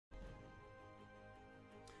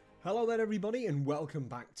Hello there everybody and welcome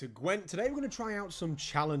back to Gwent. Today we're going to try out some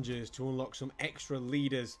challenges to unlock some extra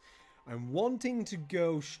leaders. I'm wanting to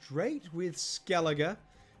go straight with Skellige,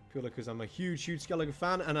 purely because I'm a huge Skellige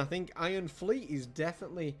fan, and I think Iron Fleet is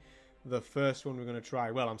definitely the first one we're going to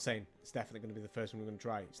try. Well, I'm saying it's definitely going to be the first one we're going to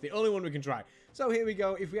try. It's the only one we can try. So here we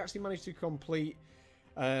go. If we actually manage to complete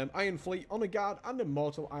Iron Fleet, Honor Guard and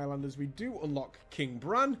Immortal Islanders, we do unlock King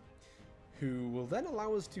Bran, who will then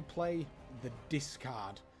allow us to play the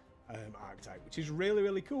discard archetype, which is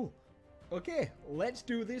really cool. Okay, let's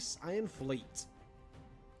do this. Iron Fleet.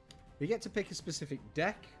 We get to pick a specific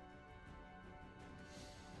deck.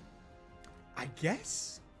 I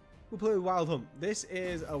guess we'll play with Wild Hunt. This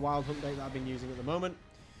is a Wild Hunt deck that I've been using at the moment.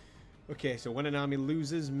 Okay, so when an army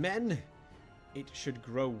loses men, it should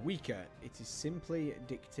grow weaker. It is simply a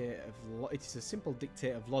dictate of it is a simple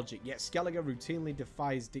dictate of logic. Yet Skellige routinely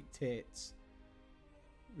defies dictates.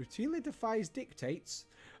 Routinely defies dictates,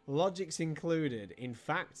 logics included. In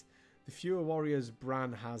fact, the fewer warriors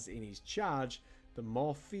Bran has in his charge, the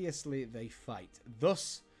more fiercely they fight.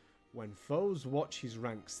 Thus, when foes watch his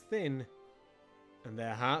ranks thin, and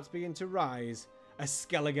their hearts begin to rise, a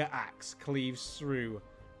Skellige axe cleaves through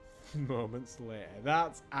moments later.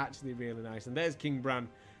 That's actually really nice. And there's King Bran.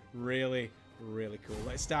 Really cool.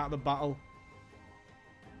 Let's start the battle.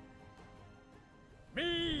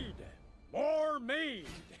 Mead! More mead!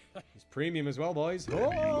 It's premium as well, boys. Any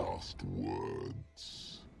last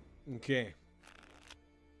words? Okay.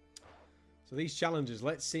 So these challenges,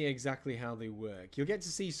 let's see exactly how they work. You'll get to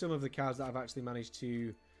see some of the cards that I've actually managed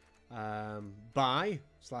to buy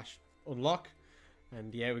 / unlock.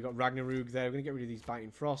 And yeah, we got Ragnarok there. We're going to get rid of these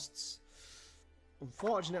Biting Frosts.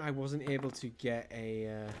 Unfortunately, I wasn't able to get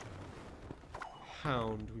a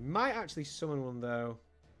Hound. We might actually summon one, though.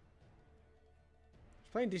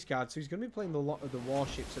 He's playing discard, so he's going to be playing the lot of the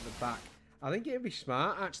warships at the back. I think it would be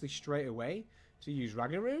smart, actually, straight away to use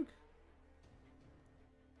Ragnarok.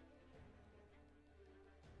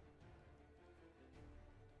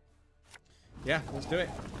 Yeah, let's do it.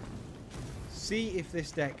 See if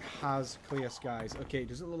this deck has clear skies. Okay, it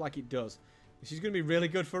doesn't look like it does. This is going to be really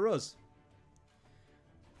good for us.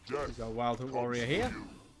 We've got a Wild Hunt Warrior here.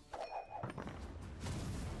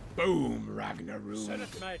 Boom, Ragnarok. Sit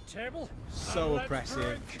at my table. So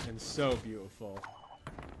oppressive and so beautiful.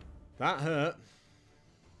 That hurt.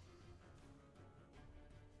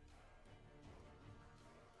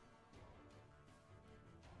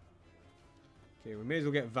 Okay, we may as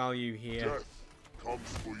well get value here. Death comes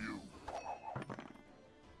for you.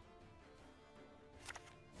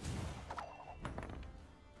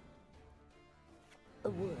 A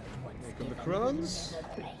word once Here come the given Crons. will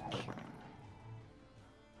never break.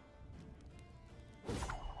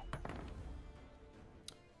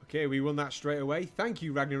 Okay, we won that straight away. Thank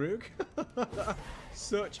you, Ragnarok.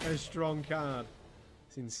 Such a strong card.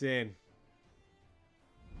 It's insane.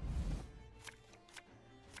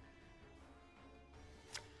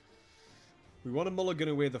 We want to mulligan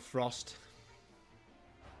away the Frost.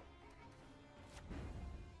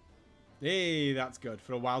 Hey, that's good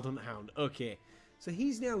for a Wild Hunt Hound. Okay, so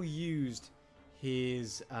he's now used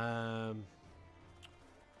his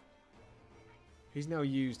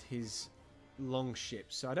long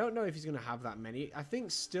ships. So I don't know if he's going to have that many. I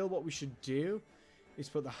think still what we should do is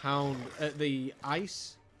put the Hound at the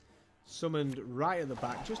ice summoned right at the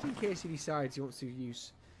back, just in case he decides he wants to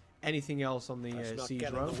use anything else on the siege row.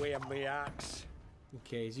 Not get in the way of me axe.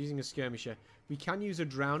 Okay, he's using a skirmisher. We can use a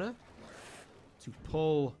drowner to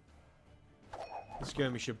pull the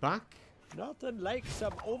skirmisher back. Nothing like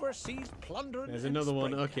some overseas plundering. There's in another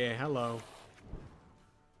one. spring. Okay, hello.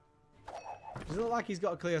 Doesn't look like he's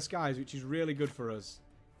got clear skies, which is really good for us.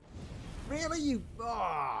 Really, you...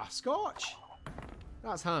 Ah, Scorch!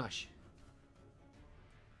 That's harsh.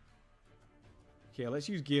 Okay, let's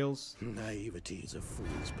use Gills. Naivety is a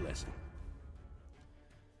fool's blessing.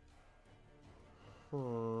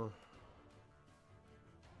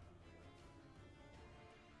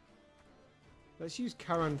 Let's use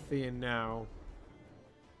Caranthian now.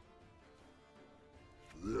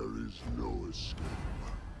 There is no escape.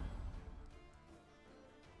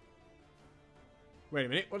 Wait a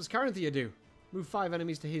minute, what does Caranthea do? Move 5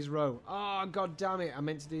 enemies to his row. Oh, god damn it.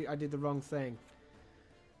 I did the wrong thing.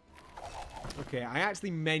 Okay, I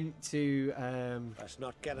actually meant to... Let's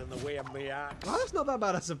not get in the way of me axe. Oh, that's not that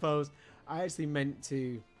bad, I suppose. I actually meant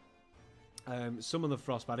to summon the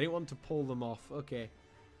Frost, but I didn't want to pull them off. Okay.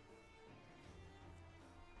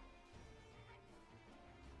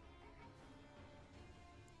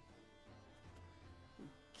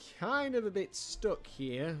 Kind of a bit stuck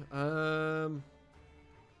here.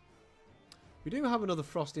 We do have another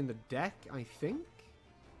Frost in the deck, I think.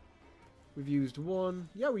 We've used one.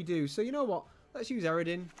 Yeah, we do. So you know what? Let's use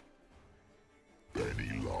Eredin.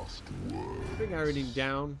 Any last words? Bring Eredin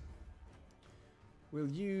down. We'll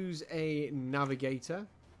use a Navigator,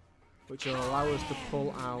 which will allow us to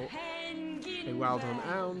pull out a Wild Hunt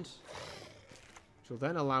Hound, which will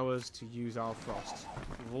then allow us to use our Frost.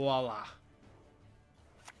 Voila!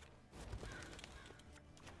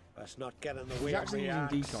 Let's not get in the way He's of actually me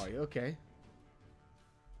using axe. Decoy. Okay.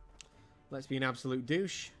 Let's be an absolute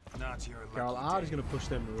douche. Not your Carl lucky R is day. going to push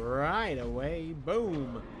them right away.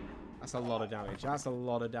 Boom! That's a lot of damage. That's a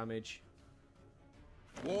lot of damage.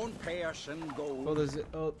 One person goes.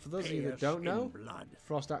 For those of you that don't know,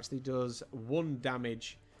 Frost actually does 1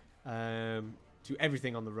 damage to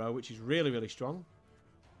everything on the row, which is really, really strong.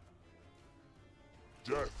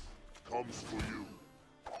 Death comes for you.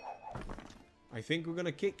 I think we're going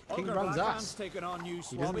to kick King Ogre Bran's Blackhand's ass. taking on you,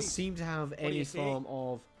 He doesn't Swabby. seem to have do any you say? form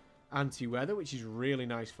of anti-weather, which is really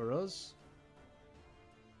nice for us.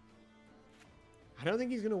 I don't think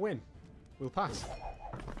he's going to win. We'll pass.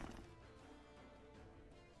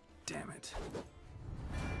 Damn it.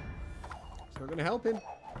 It's not going to help him.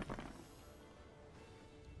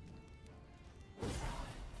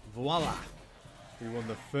 Voila. We won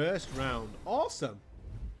the first round. Awesome.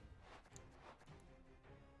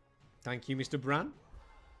 Thank you, Mr. Bran.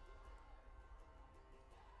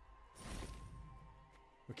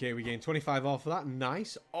 Okay, we gained 25 off of that.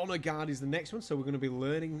 Nice. Honor Guard is the next one, so we're going to be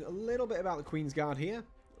learning a little bit about the Queen's Guard here.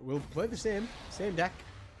 We'll play the same deck.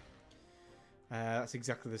 That's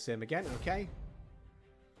exactly the same again. Okay.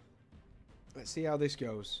 Let's see how this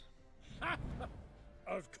goes.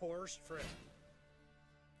 Of course, friend.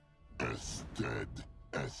 Ested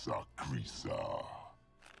esa crisa.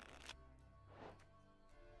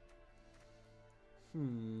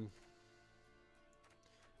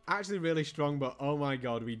 Actually really strong, but oh my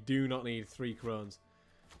god, we do not need 3 crones.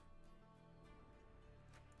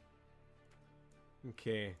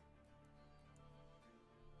 Okay.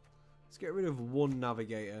 Let's get rid of 1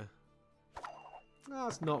 navigator. Oh,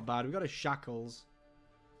 that's not bad. We've got a shackles.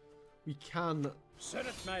 We can... Sit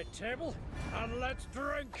at my table and let's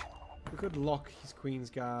drink. We could lock his Queen's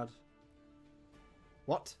Guard.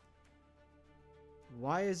 What?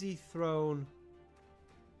 Why has he thrown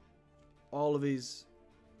all of his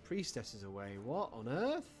priestesses away? What on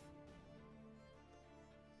earth?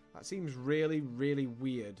 That seems really, really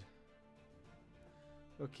weird.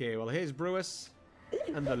 Okay, well here's Brewis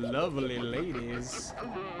and the lovely ladies.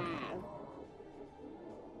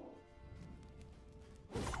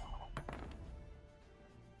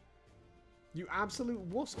 You absolute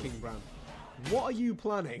wuss, King Bran. What are you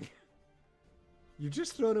planning? You've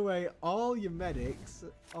just thrown away all your medics,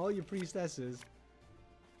 all your priestesses,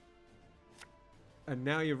 and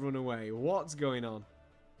now you've run away. What's going on?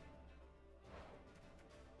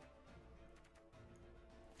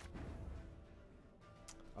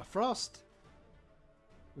 A Frost.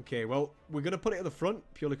 Okay, well, we're going to put it at the front,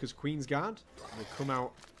 purely because Queen's Guard will come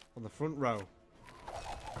out on the front row.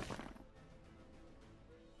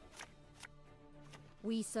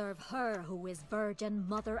 We serve her who is virgin,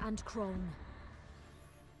 mother, and crone.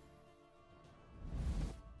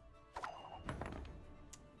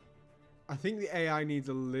 I think the AI needs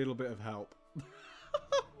a little bit of help.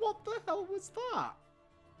 What the hell was that?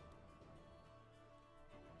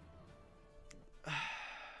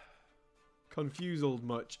 Confused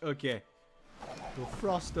much. Okay. We'll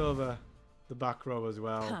frost over the back row as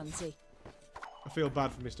well. Pansy. I feel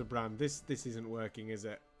bad for Mr. Bran. This isn't working, is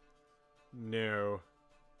it? No.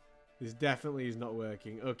 This definitely is not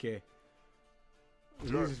working. Okay. We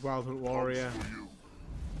lose his Wild Hunt Warrior. Comes for you.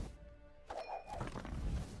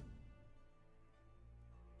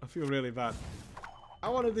 I feel really bad. I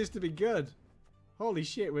wanted this to be good. Holy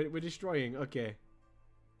shit, we're destroying. Okay.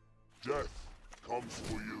 Death comes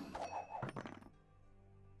for you.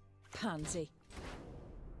 Pansy.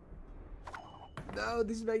 No,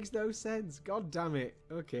 this makes no sense. God damn it.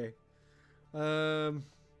 Okay.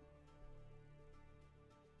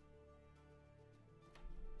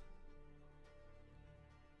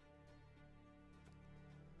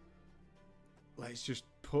 Let's just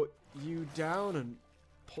put you down and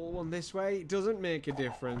pull one this way. It doesn't make a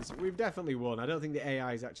difference. We've definitely won. I don't think the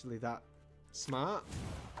AI is actually that smart.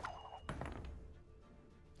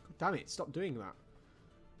 God damn it. Stop doing that.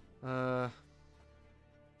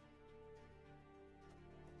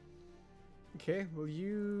 Okay, we'll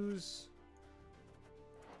use...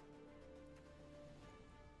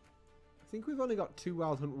 I think we've only got 2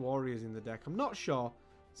 Wild Hunt Warriors in the deck. I'm not sure.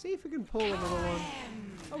 See if we can pull another one.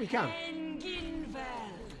 Oh, we can.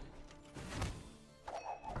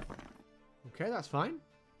 Okay, that's fine.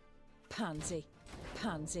 Pansy.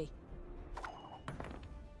 Pansy.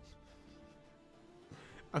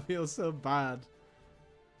 I feel so bad.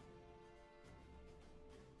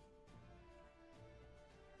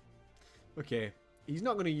 Okay, he's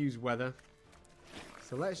not going to use weather.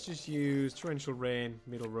 So let's just use torrential rain,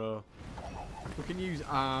 middle row. We can use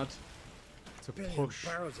Ard to push.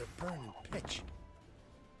 Barrels of burning pitch.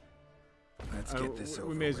 Let's get this over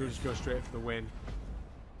We may as well with. just go straight for the win.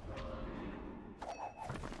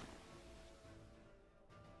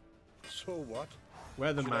 So what?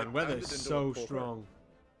 Weather, Should I man. pound it Weather's into so a poker? strong.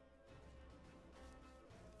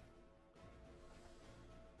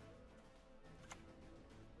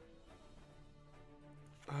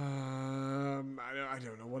 I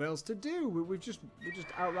don't know what else to do. We just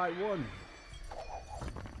outright won.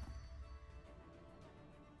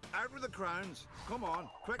 Out with the crowns. Come on,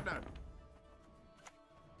 quick now.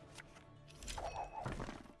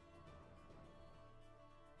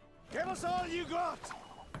 Give us all you got!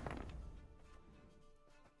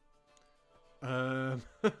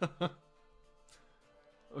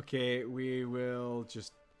 Okay, we will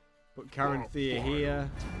just put Caranthea here.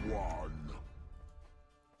 One.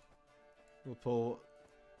 We'll pull.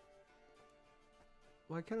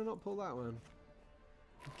 Why can I not pull that one?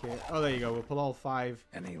 Okay. Oh, there you go. We'll pull all 5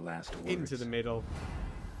 Any last words? into the middle,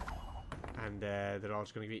 and they're all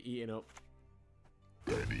just going to be eaten up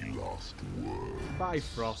Any last words? by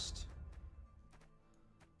frost.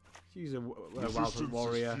 Let's use a Wild Hunt Resistance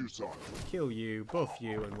Warrior. is futile. Kill you, buff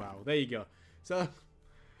you, and wow. There you go. So,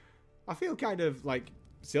 I feel kind of like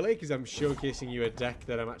silly because I'm showcasing you a deck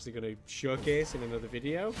that I'm actually going to showcase in another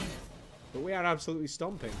video. But we are absolutely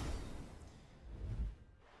stomping.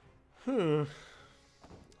 I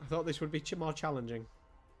thought this would be more challenging.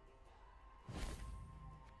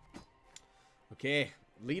 Okay,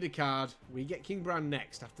 leader card. We get King Bran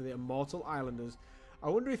next after the Immortal Islanders. I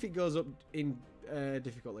wonder if it goes up in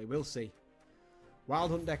difficulty. We'll see.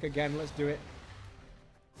 Wild Hunt deck again. Let's do it.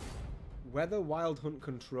 Weather Wild Hunt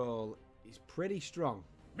control is pretty strong.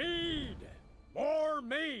 Mead! More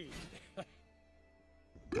mead!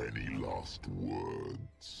 Any last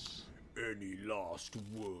words? Any last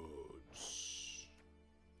words?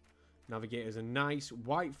 Navigator's a nice.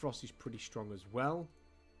 White Frost is pretty strong as well.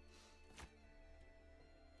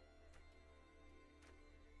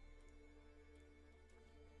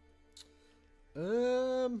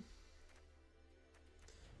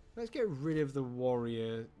 Let's get rid of the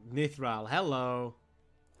warrior. Nithral, hello.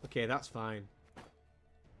 Okay, that's fine.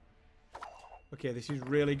 Okay, this is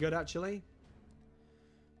really good actually.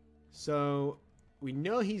 So, we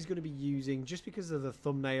know he's going to be using, just because of the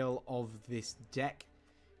thumbnail of this deck,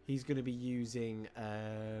 he's going to be using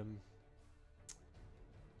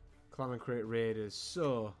Clan and Crate Raiders.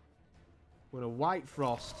 So, we're going to White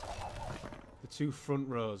Frost the 2 front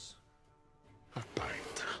rows. A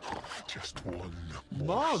bite. Just one.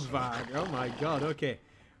 Morgvag! Oh my god, okay.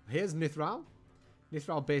 Here's Nithral.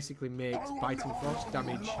 Nithral basically makes Biting Frost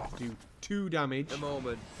damage do 2 damage A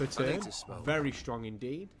moment. per I turn. need to smoke. Very strong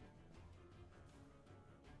indeed.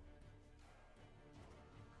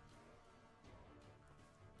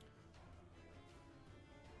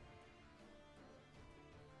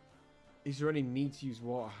 Is there any need to use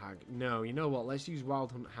Water Hag? No, you know what? Let's use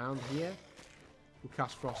Wild Hunt Hound here. We'll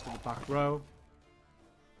cast Frost in the back row.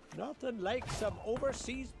 Nothing like some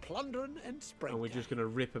overseas plundering in spring. And we're just going to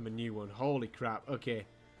rip him a new one. Holy crap. Okay.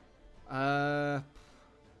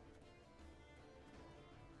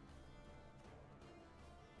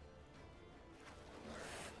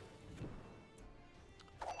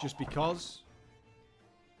 Just because.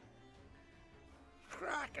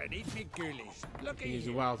 Crack and eat me ghoulies. Look at He's a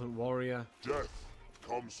you. Wild Hunt Warrior. Death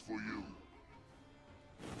comes for you.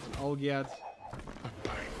 Olgiad. A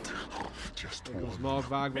bite. Just There comes one.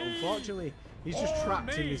 Morgvag, but unfortunately, he's just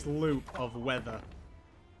trapped in this loop of weather.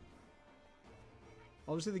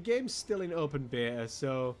 Obviously, the game's still in open beta,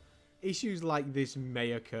 so issues like this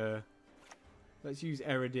may occur. Let's use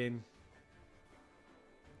Eredin.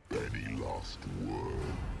 Any last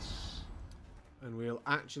words? And we'll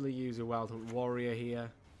actually use a Wild Hunt Warrior here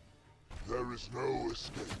There is no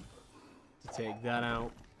escape. to take that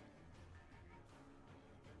out.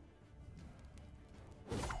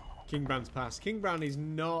 King Bran's passed. King Bran is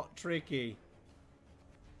not tricky.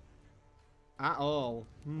 At all.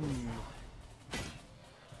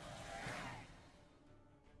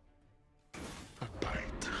 A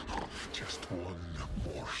bite. Just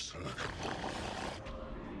one morsel.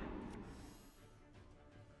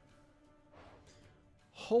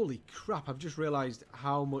 Holy crap, I've just realised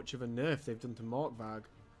how much of a nerf they've done to Morgvag.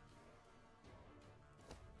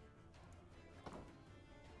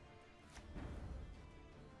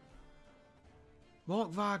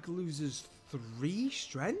 Morgvag loses 3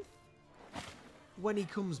 strength? when he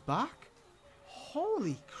comes back?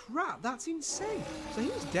 Holy crap, that's insane. So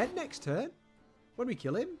he's dead next turn when we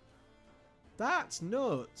kill him? That's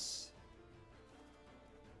nuts.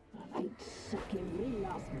 I'll suck every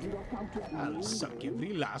last drop out of you. I'll suck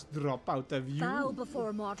every last drop out of you. Bow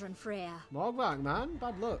before modern Freya. Morgvac, man.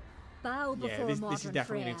 Bad luck. Bow before Yeah, this is modern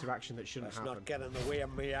definitely Freya. an interaction that shouldn't Let's happen. not get in the way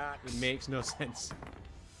of me axe. It makes no sense.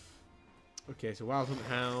 Okay, so Wild Hunt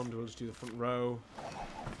Hound. We'll just do the front row.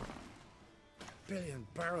 Billion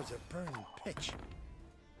barrels of burning pitch.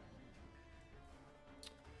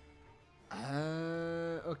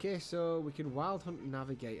 Okay, so we can Wild Hunt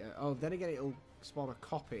Navigator. Oh, then again, it'll spawn a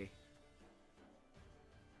copy.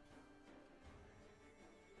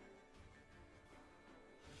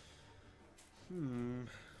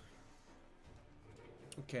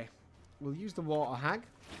 Okay, we'll use the Water Hag,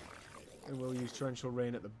 and we'll use Torrential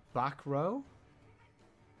Rain at the back row.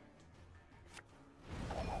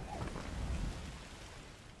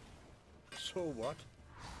 So what?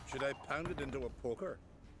 Should I pound it into a poker?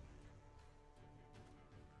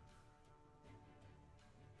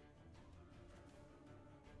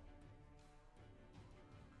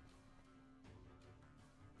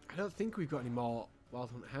 I don't think we've got any more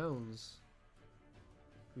Wild Hunt Hounds.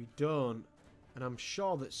 We don't. And I'm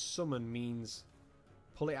sure that summon means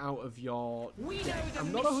pull it out of your deck.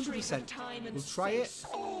 I'm not 100%. We'll try it.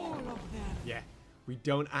 Yeah, we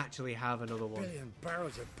don't actually have another one. Billion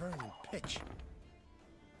barrels of burning pitch.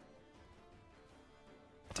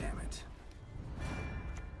 Damn it.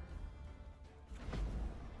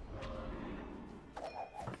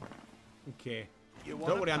 Okay. You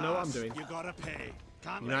Don't worry, I know what I'm doing. You gotta pay.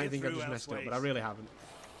 Can't You let might you think I've through just messed up, but I elseways. really haven't.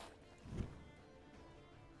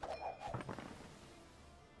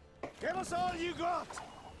 Give us all you got!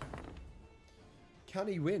 Can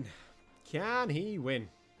he win? Can he win?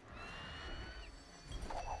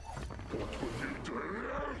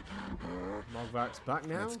 Mogvac's back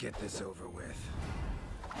now. Let's get this over with.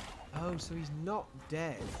 Oh, so he's not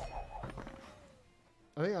dead.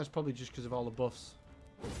 I think that's probably just because of all the buffs.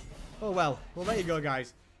 Oh well. Well, there you go,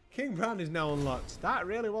 guys. King Bran is now unlocked. That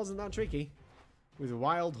really wasn't that tricky. With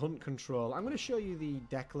Wild Hunt Control. I'm going to show you the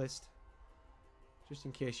deck list. Just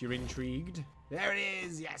in case you're intrigued. There it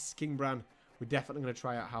is! Yes, King Bran. We're definitely going to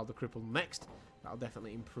try out how the cripple next. That'll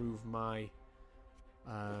definitely improve my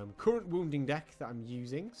current wounding deck that I'm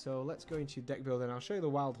using. So let's go into deck building. I'll show you the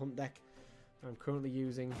Wild Hunt deck I'm currently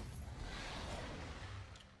using.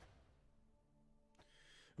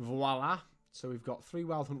 Voila. So we've got 3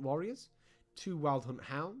 Wild Hunt Warriors, 2 Wild Hunt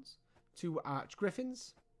Hounds, 2 Arch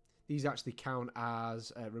Griffins. These actually count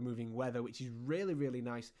as removing weather, which is really, really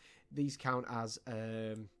nice. These count as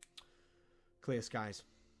clear skies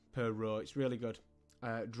per row. It's really good.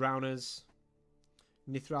 Drowners.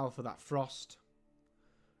 Nithral for that frost.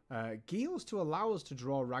 Geels to allow us to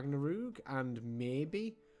draw Ragnarok and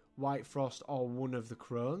maybe White Frost or one of the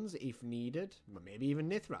Crones if needed. Maybe even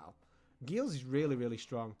Nithral. Geels is really, really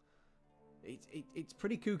strong. It's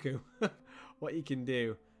pretty cuckoo what you can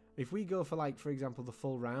do. If we go for, like, for example, the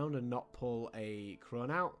full round and not pull a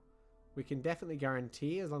Crone out, we can definitely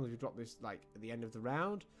guarantee, as long as we drop this, like, at the end of the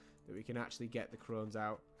round, that we can actually get the Crones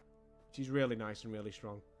out. Which is really nice and really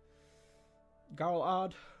strong.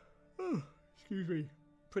 Garlard. Oh, excuse me.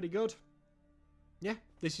 Pretty good. Yeah,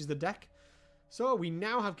 this is the deck. So we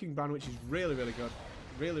now have King Bran, which is really, really good.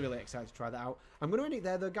 Really, really excited to try that out. I'm going to end it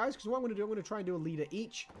there, though, guys, because what I'm going to do, I'm going to try and do a leader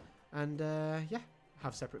each. And, yeah,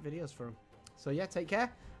 have separate videos for them. So, yeah, take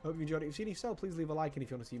care. Hope you enjoyed it. If you've seen it, so please leave a like. And if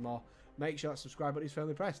you want to see more, make sure that subscribe button is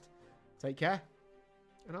firmly pressed. Take care.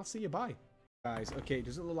 And I'll see you. Bye. Guys, okay, it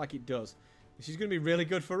doesn't look like it does. This is going to be really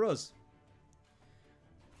good for us.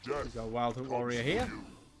 We've got Wild Hunt Warrior here.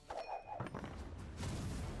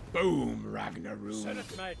 Boom, Ragnarok. Sit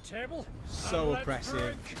at my table. So and let's oppressive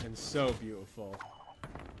drink. and so beautiful.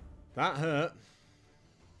 That hurt.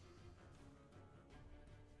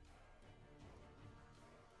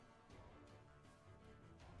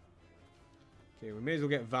 Okay, we may as well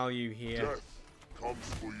get value here. Death comes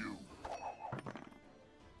for you.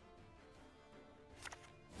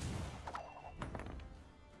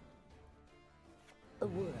 A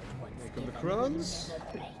word once Here come the given will Crones.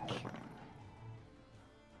 never break.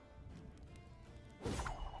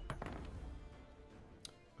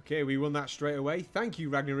 Okay, we won that straight away. Thank you,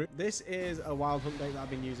 Ragnarok. This is a Wild Hunt deck that I've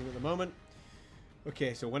been using at the moment.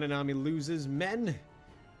 Okay, so when an army loses men,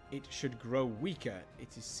 it should grow weaker.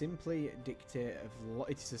 It is simply a dictate of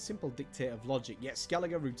it is a simple dictate of logic. Yet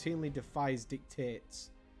Skellige routinely defies dictates.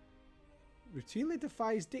 Routinely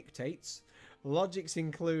defies dictates? Logic's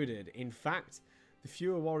included. In fact, the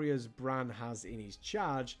fewer warriors Bran has in his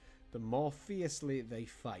charge, the more fiercely they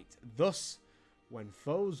fight. Thus, When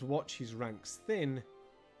foes watch his ranks thin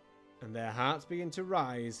and their hearts begin to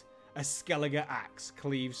rise, a Skellige axe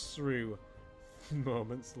cleaves through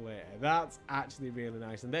moments later. That's actually really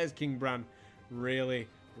nice. And there's King Bran. Really,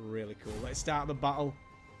 really cool. Let's start the battle.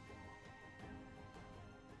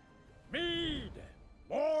 Mead!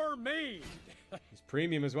 More mead! It's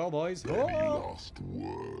premium as well, boys. Any Oh! last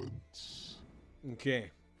words?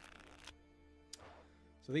 Okay.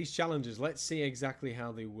 So these challenges, let's see exactly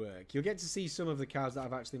how they work. You'll get to see some of the cards that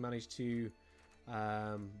I've actually managed to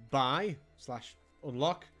buy /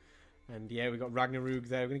 unlock. And yeah, we got Ragnarok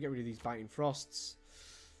there. We're going to get rid of these Biting Frosts.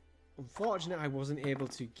 Unfortunately, I wasn't able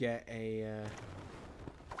to get a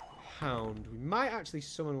Hound. We might actually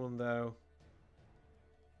summon one, though.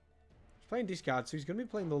 He's playing discard, so he's going to be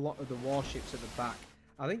playing the lot of the warships at the back.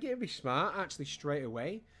 I think it would be smart, actually, straight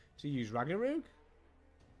away to use Ragnarok.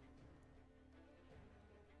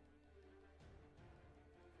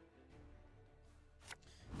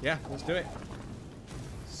 Yeah, let's do it.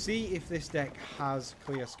 See if this deck has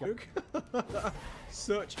clear scope.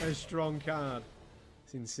 Such a strong card.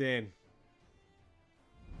 It's insane.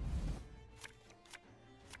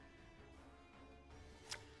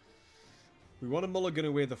 We want to mulligan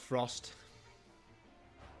away the Frost.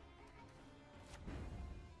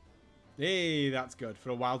 Hey, that's good for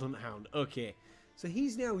a Wild Hunt Hound. Okay, so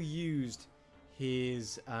he's now used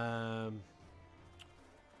his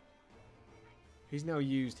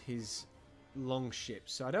long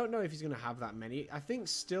ships, so I don't know if he's going to have that many. I think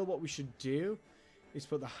still what we should do is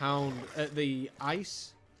put the Hound at the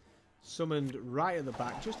ice summoned right at the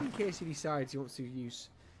back, just in case he decides he wants to use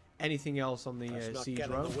anything else on the siege Get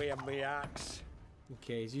in row. the way of me axe.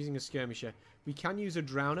 Okay, he's using a skirmisher. We can use a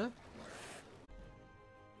Drowner.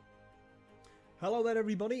 Hello there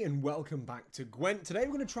everybody and welcome back to Gwent. Today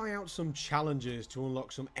we're going to try out some challenges to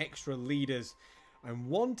unlock some extra leaders. I'm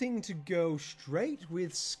wanting to go straight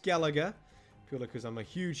with Skellige, purely because I'm a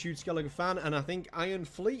huge Skellige fan, and I think Iron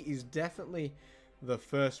Fleet is definitely the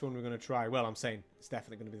first one we're going to try. Well, I'm saying it's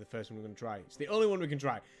definitely going to be the first one we're going to try. It's the only one we can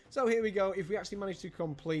try. So here we go. If we actually manage to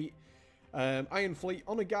complete Iron Fleet,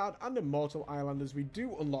 Honor Guard, and Immortal Islanders, we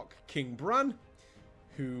do unlock King Bran,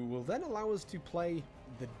 who will then allow us to play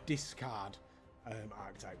the discard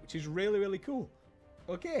archetype, which is really, really cool.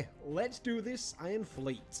 Okay, let's do this Iron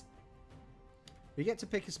Fleet. We get to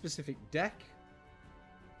pick a specific deck.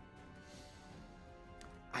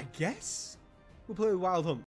 I guess we'll play with Wild Hunt.